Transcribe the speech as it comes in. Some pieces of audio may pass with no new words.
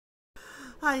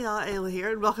Hi y'all, Ayla here,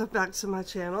 and welcome back to my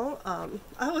channel.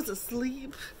 I was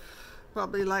asleep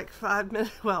probably like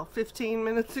 15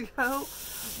 minutes ago,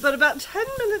 but about 10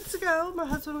 minutes ago my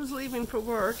husband was leaving for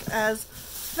work as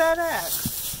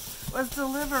FedEx was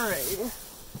delivering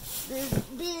this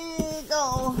big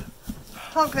old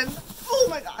honkin', oh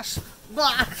my gosh,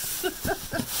 box.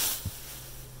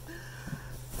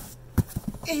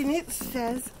 And it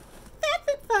says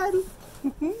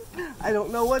FabFitFun. I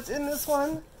don't know what's in this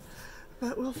one,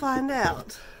 but we'll find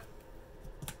out.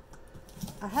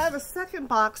 I have a second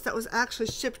box that was actually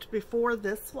shipped before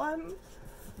this one,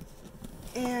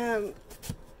 and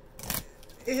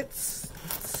it's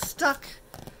stuck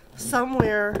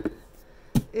somewhere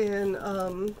in,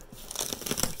 oh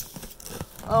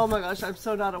my gosh, I'm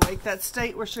so not awake. That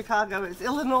state where Chicago is,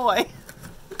 Illinois.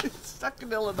 It's stuck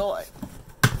in Illinois.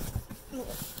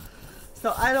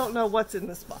 So I don't know what's in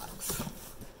this box.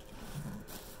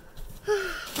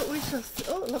 But we just,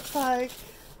 oh, it looks like,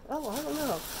 oh, I don't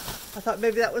know. I thought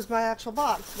maybe that was my actual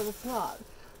box, but it's not.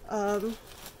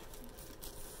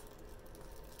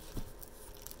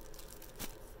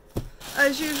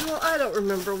 As usual, I don't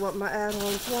remember what my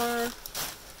add-ons were.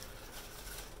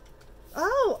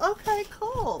 Oh, okay,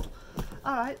 cool.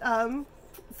 Alright,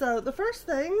 so the first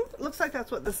thing, looks like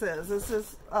that's what this is. This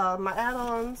is my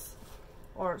add-ons,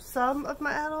 or some of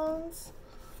my add-ons.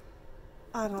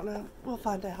 I don't know. We'll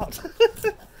find out.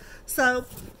 So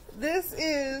this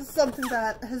is something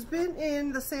that has been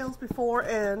in the sales before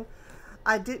and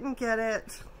I didn't get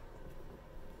it,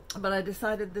 but I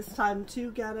decided this time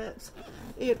to get it.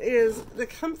 It is the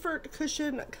Comfort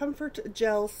Cushion Comfort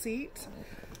Gel Seat.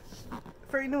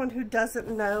 For anyone who doesn't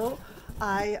know,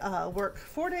 I work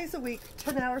 4 days a week,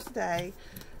 10 hours a day,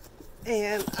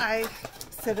 and I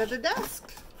sit at a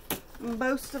desk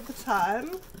most of the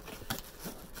time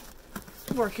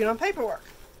working on paperwork.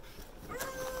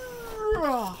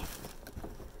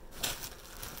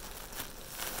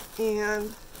 And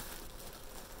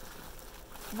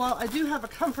while I do have a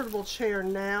comfortable chair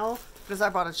now, because I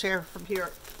brought a chair from here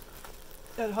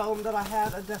at home that I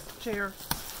had, a desk chair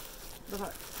that I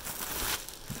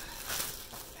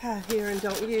have here and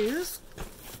don't use.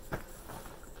 I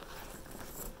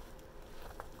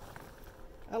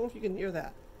don't know if you can hear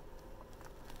that.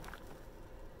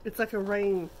 It's like a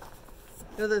rain.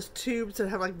 You know those tubes that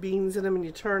have like beans in them and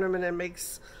you turn them and it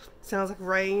makes, sounds like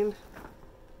rain?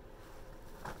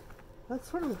 That's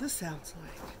sort of what this sounds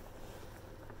like.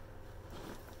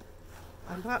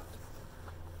 I'm not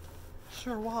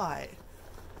sure why.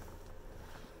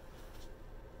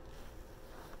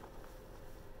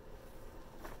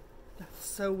 That's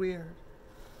so weird.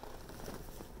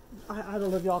 I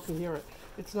don't know if y'all can hear it.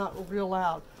 It's not real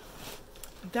loud.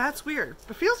 That's weird.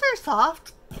 It feels very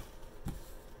soft.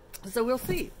 So we'll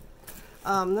see.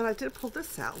 Then I did pull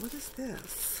this out. What is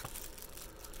this?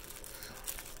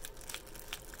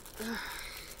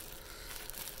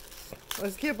 I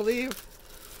just can't believe.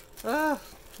 It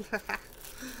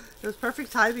was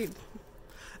perfect timing.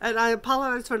 And I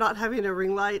apologize for not having a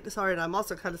ring light. Sorry, and I'm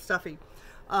also kind of stuffy.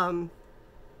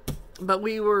 But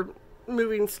we were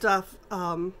moving stuff,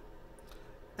 and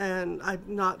I'm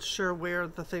not sure where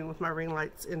the thing with my ring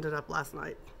lights ended up last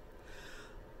night.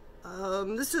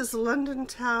 This is London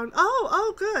Town.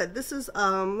 Oh, good. This is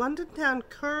London Town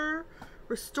Cure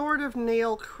Restorative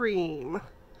Nail Cream.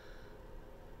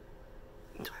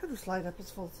 Do I have this light up as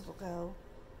full as it'll go?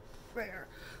 There.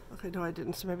 Okay, no, I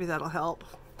didn't. So maybe that'll help.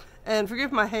 And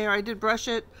forgive my hair. I did brush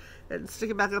it and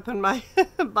stick it back up in my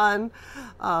bun.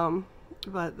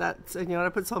 But that's, and you know, I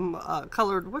put some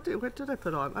colored. What did I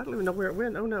put on? I don't even know where it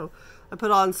went. Oh no, I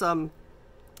put on some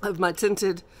of my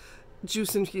tinted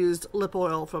juice-infused lip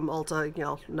oil from Ulta.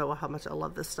 Y'all know how much I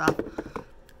love this stuff.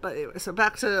 But anyway, so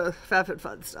back to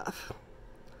FabFitFun stuff.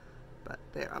 But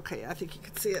there, okay, I think you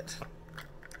can see it.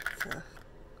 So,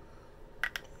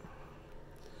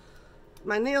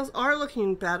 my nails are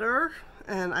looking better,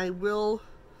 and I will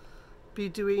be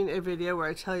doing a video where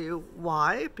I tell you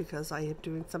why, because I am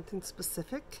doing something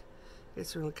specific.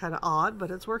 It's really kind of odd,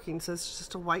 but it's working. So it's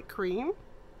just a white cream.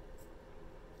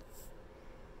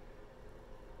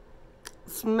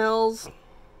 Smells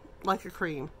like a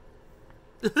cream.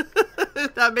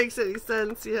 If that makes any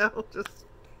sense, you know, just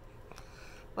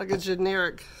like a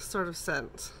generic sort of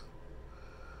scent.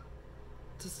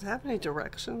 Does it have any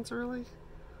directions, really?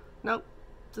 Nope,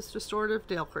 just restorative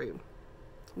nail cream.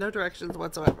 No directions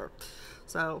whatsoever.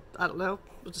 So, I don't know,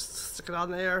 we'll just stick it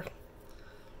on there,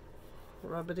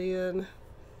 rub it in.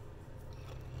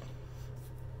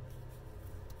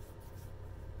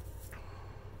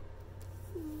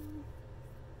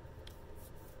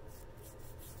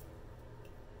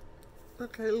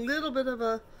 Okay, a little bit of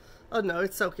a Oh no,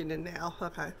 it's soaking in now.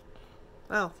 Okay.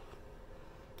 Well,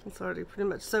 it's already pretty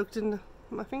much soaked in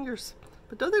my fingers.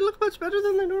 But don't they look much better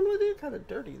than they normally do? Kind of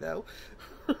dirty though.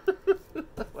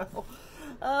 Well,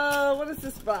 what is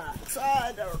this box?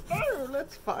 I don't know.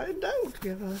 Let's find out. We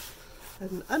have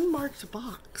an unmarked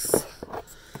box.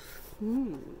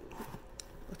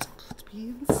 Let's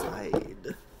be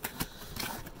inside.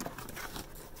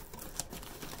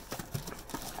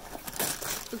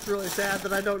 It's really sad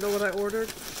that I don't know what I ordered.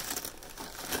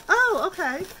 Oh,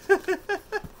 okay.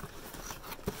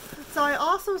 So I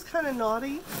also was kind of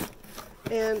naughty,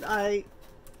 and I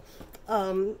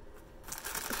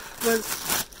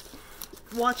was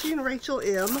watching Rachel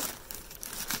M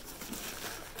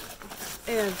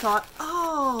and thought,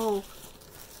 oh,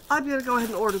 I'm gonna go ahead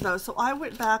and order those. So I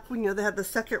went back when, you know, they had the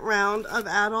second round of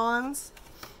add-ons,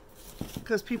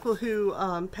 because people who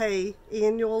pay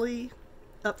annually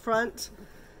up front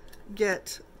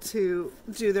get to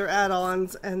do their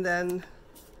add-ons, and then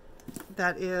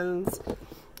that ends,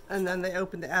 and then they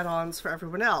open the add-ons for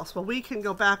everyone else. Well, we can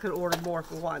go back and order more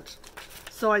if we want.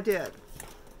 So I did.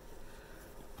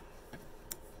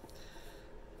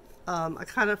 I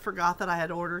kind of forgot that I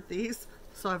had ordered these,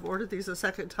 so I've ordered these a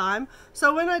second time.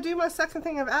 So when I do my second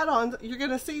thing of add-ons, you're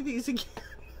going to see these again.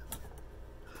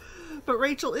 But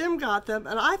Rachel M got them,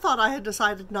 and I thought I had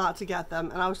decided not to get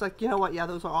them. And I was like, you know what? Yeah,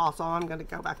 those are awesome. I'm going to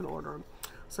go back and order them.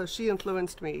 So she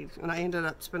influenced me, and I ended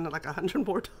up spending like $100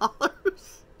 more.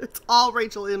 It's all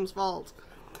Rachel M's fault.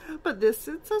 But this,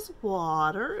 it says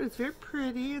water. It's very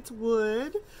pretty. It's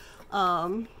wood.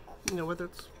 You know, whether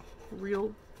it's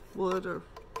real wood or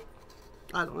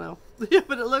I don't know. Yeah,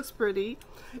 but it looks pretty.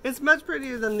 It's much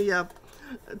prettier than the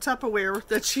Tupperware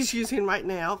that she's using right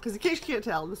now, because in case you can't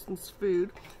tell, this is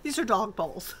food. These are dog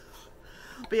bowls.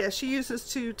 But yeah, she uses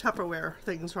 2 Tupperware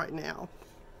things right now.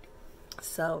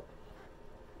 So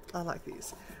I like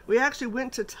these. We actually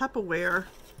went to Tupperware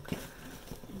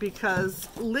because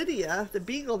Lydia, the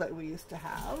beagle that we used to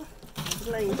have,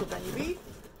 little angel baby,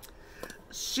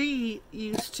 she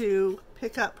used to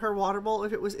pick up her water bowl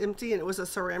if it was empty and it was a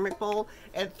ceramic bowl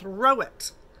and throw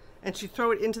it. And she'd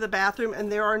throw it into the bathroom,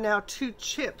 and there are now 2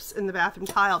 chips in the bathroom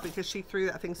tile because she threw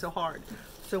that thing so hard.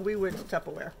 So we went to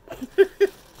Tupperware.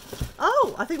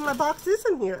 Oh, I think my box is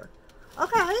in here.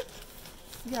 Okay.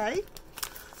 Yay.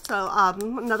 So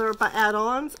another of my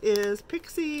add-ons is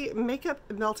Pixie Makeup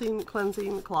Melting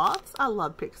Cleansing Cloths. I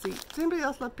love Pixie. Does anybody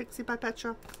else love Pixie by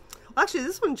Petra? Well, actually,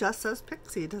 this one just says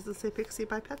Pixie. It doesn't say Pixie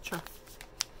by Petra.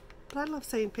 But I love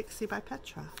saying Pixie by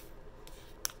Petra.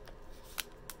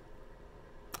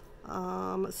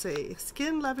 Let's see.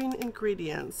 Skin loving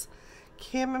ingredients.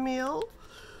 Chamomile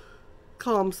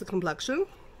calms the complexion.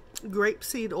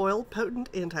 Grapeseed oil,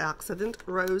 potent antioxidant.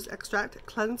 Rose extract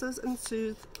cleanses and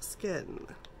soothes skin.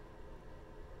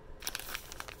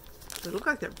 They look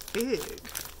like they're big.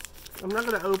 I'm not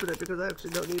going to open it because I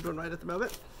actually don't need one right at the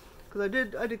moment. Because I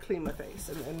did clean my face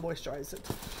and moisturize it.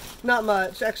 Not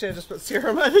much. Actually, I just put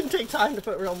serum. I didn't take time to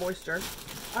put real moisture.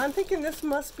 I'm thinking this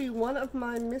must be one of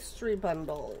my mystery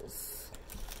bundles.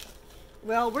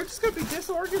 Well, we're just going to be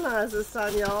disorganized this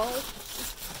time, y'all.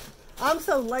 I'm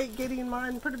so late getting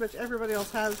mine. Pretty much everybody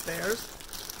else has theirs.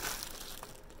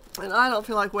 And I don't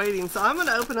feel like waiting. So I'm going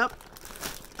to open up.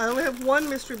 I only have one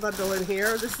mystery bundle in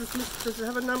here. This is, does it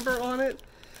have a number on it?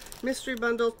 Mystery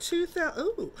bundle 2000.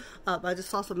 Ooh, I just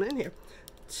saw something in here.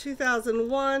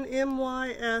 2001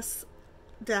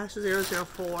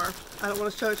 MYS-004. I don't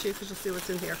want to show it to you because you'll see what's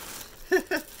in here.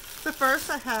 So first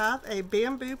I have a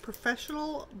bamboo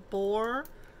professional bore.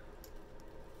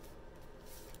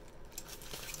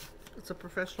 It's a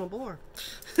professional bore.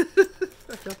 I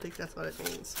don't think that's what it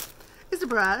means. It's a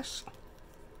brush.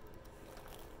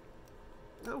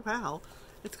 Oh wow.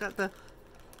 It's got the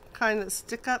kind that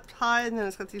stick up high, and then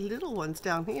it's got these little ones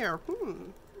down here.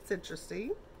 That's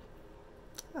interesting.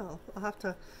 Well, I'll have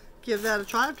to give that a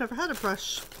try. I've never had a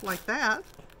brush like that.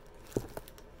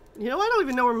 You know, I don't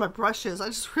even know where my brush is. I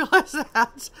just realized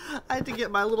that. I had to get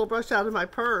my little brush out of my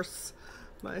purse.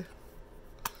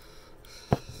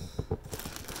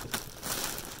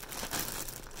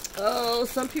 Oh,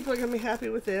 some people are going to be happy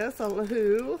with this. I don't know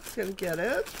who's going to get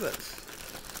it, but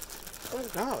oh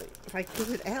golly, if I get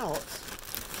it out.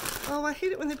 Oh, I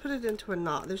hate it when they put it into a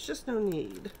knot. There's just no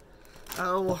need.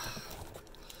 Oh.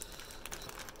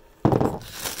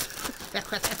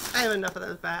 I have enough of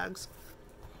those bags.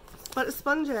 But it's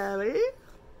Sponge Jelly.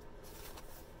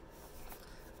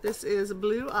 This is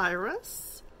Blue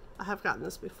Iris. I have gotten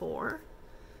this before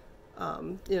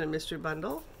in a mystery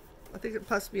bundle. I think it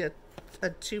must be a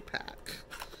 2-pack.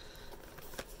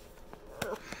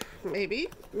 Maybe,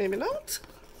 maybe not.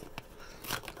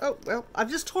 Oh, well, I've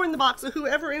just torn the box. So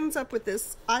whoever ends up with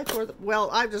this, I've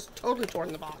just totally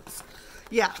torn the box.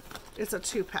 Yeah, it's a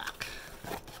 2-pack.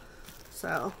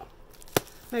 So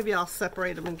maybe I'll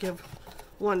separate them and give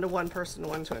one to one person,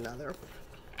 one to another.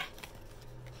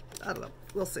 I don't know.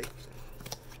 We'll see.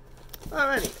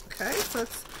 Alrighty. Okay, so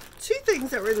that's 2 things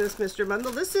that were in this mystery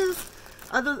bundle. This is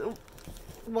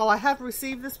well, I have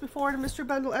received this before in a mystery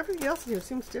bundle. Everything else in here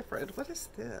seems different. What is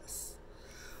this?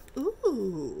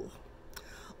 Ooh.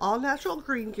 All natural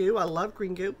green goo. I love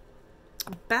green goo.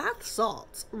 Bath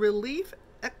salts. Relief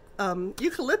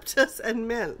eucalyptus and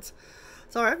mint.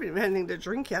 Sorry, I haven't even had anything to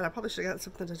drink yet. I probably should have got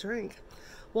something to drink.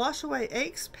 Wash away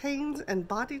aches, pains, and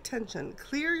body tension.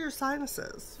 Clear your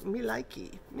sinuses. Me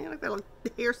likey. Man, I've got a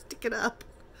hair sticking up.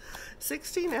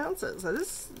 16 ounces. So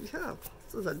this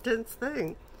is a dense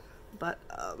thing. But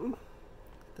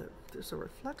there's a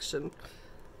reflection.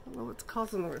 I don't know what's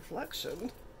causing the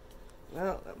reflection. I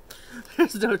don't know.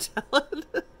 There's no telling.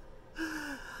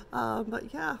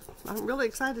 But yeah, I'm really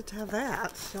excited to have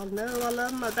that. Y'all know I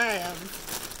love my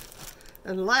baths.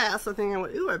 And last, the thing I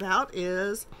went ooh about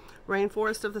is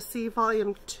Rainforest of the Sea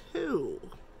Volume 2.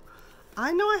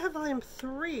 I know I have Volume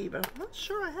 3, but I'm not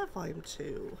sure I have Volume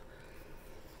 2.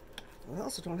 I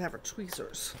also don't have her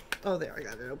tweezers. Oh, there, I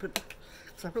got it open.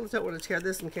 Because I really don't want to tear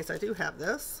this in case I do have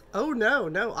this. Oh,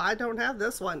 no, I don't have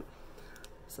this one.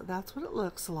 So that's what it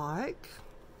looks like.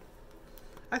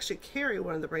 I actually carry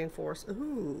one of the Rainforest,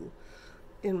 ooh,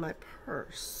 in my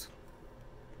purse.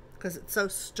 Because it's so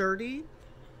sturdy.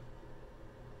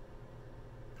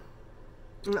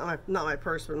 Not my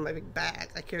purse, but my big bag.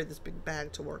 I carry this big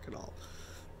bag to work and all.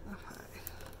 Okay.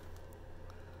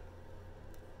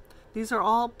 These are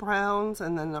all browns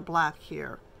and then the black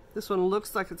here. This one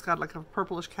looks like it's got like a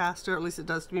purplish caster, at least it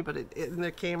does to me, but in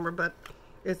the camera, but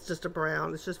it's just a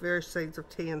brown. It's just various shades of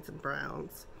tans and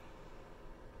browns.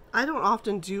 I don't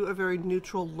often do a very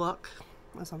neutral look,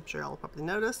 as I'm sure y'all probably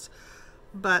noticed,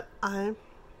 but I'm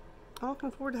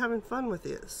looking forward to having fun with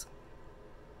these.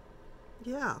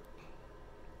 Yeah.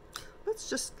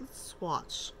 Let's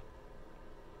swatch.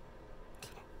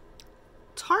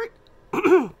 Tarte,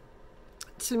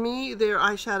 to me, their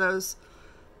eyeshadows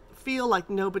feel like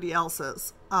nobody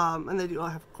else's. And they do,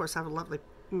 of course, have a lovely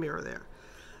mirror there.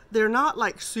 They're not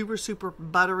like super, super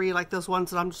buttery like those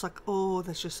ones that I'm just like, oh,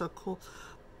 that's just so cool.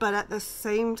 But at the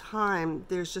same time,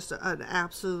 there's just an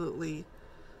absolutely,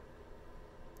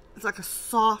 it's like a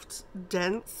soft,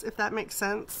 dense, if that makes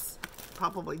sense.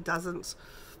 Probably doesn't.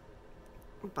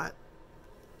 But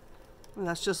and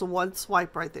that's just one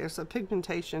swipe right there. So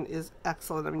pigmentation is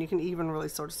excellent. I mean, you can even really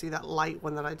sort of see that light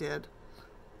one that I did.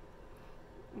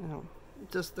 You know,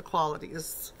 just the quality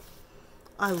is,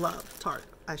 I love Tarte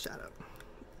eyeshadow.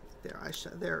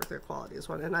 Their quality is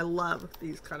one. And I love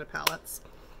these kind of palettes.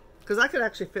 Because I could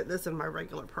actually fit this in my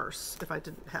regular purse if I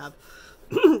didn't have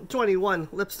 21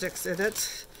 lipsticks in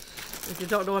it. If you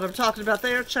don't know what I'm talking about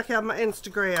there, check out my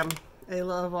Instagram,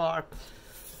 A-Love-R.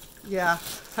 Yeah,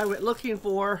 I went looking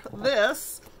for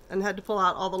this and had to pull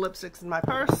out all the lipsticks in my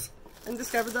purse and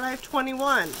discovered that I have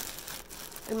 21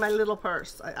 in my little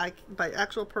purse. My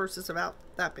actual purse is about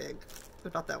that big,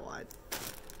 about that wide,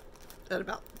 and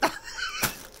about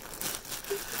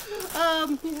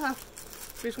yeah,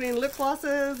 between lip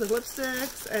glosses and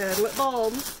lipsticks and lip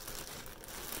balms.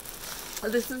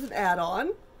 This is an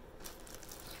add-on.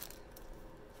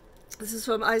 This is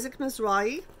from Isaac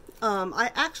Mizrahi. I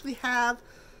actually have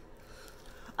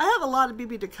a lot of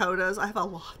BB Dakotas. I have a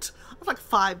lot. I have like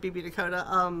 5 BB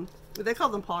Dakota. They call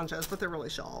them ponchos, but they're really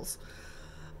shawls.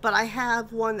 But I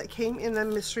have one that came in a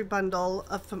mystery bundle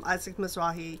from Isaac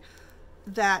Mizrahi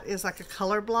that is like a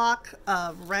color block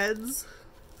of reds.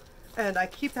 And I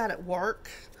keep that at work.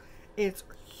 It's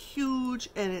huge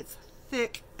and it's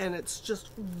thick and it's just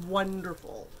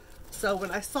wonderful. So when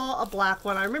I saw a black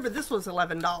one, I remember this was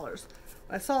 $11. When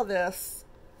I saw this,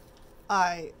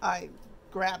 I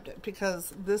grabbed it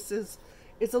because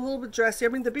it's a little bit dressy. I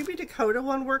mean, the BB Dakota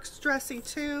one works dressy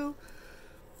too,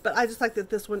 but I just like that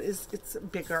this one it's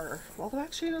bigger. Although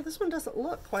actually, you know, this one doesn't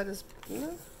look quite as, you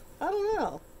know, I don't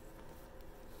know.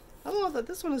 I don't know that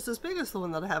this one is as big as the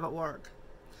one that I have at work.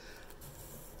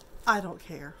 I don't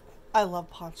care. I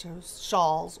love ponchos,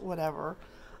 shawls, whatever.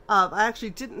 I actually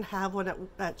didn't have one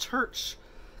at church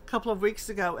a couple of weeks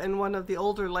ago, and one of the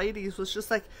older ladies was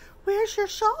just like, "Where's your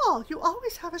shawl? You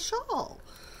always have a shawl."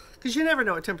 Because you never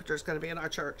know what temperature is going to be in our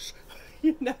church.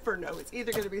 You never know. It's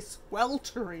either going to be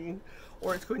sweltering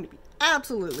or it's going to be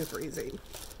absolutely freezing.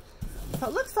 So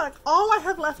it looks like all I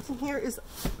have left in here is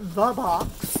the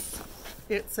box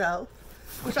itself,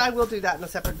 which I will do that in a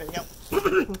separate video.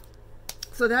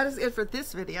 So that is it for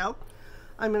this video.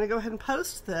 I'm going to go ahead and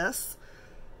post this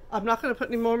I'm not going to put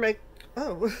any more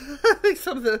oh, I think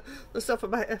some of the stuff in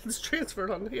my head is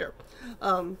transferred on here.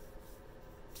 I'm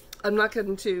not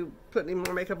going to put any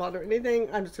more makeup on or anything.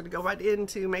 I'm just going to go right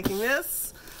into making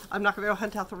this. I'm not going to go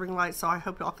hunt out the ring light, so I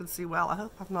hope y'all can see well. I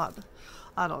hope I'm not,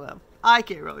 I don't know. I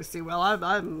can't really see well. I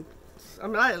mean,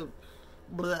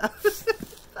 bleh.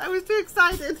 I was too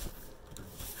excited.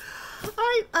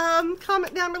 Alright,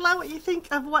 comment down below what you think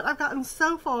of what I've gotten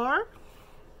so far.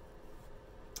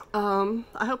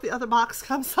 I hope the other box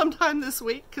comes sometime this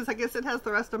week, because I guess it has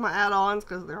the rest of my add-ons,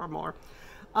 because there are more.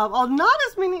 Well, not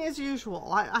as many as usual.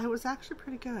 I was actually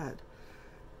pretty good.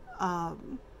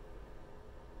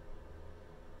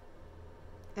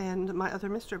 And my other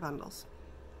mystery bundles.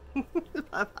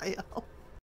 Bye-bye, y'all.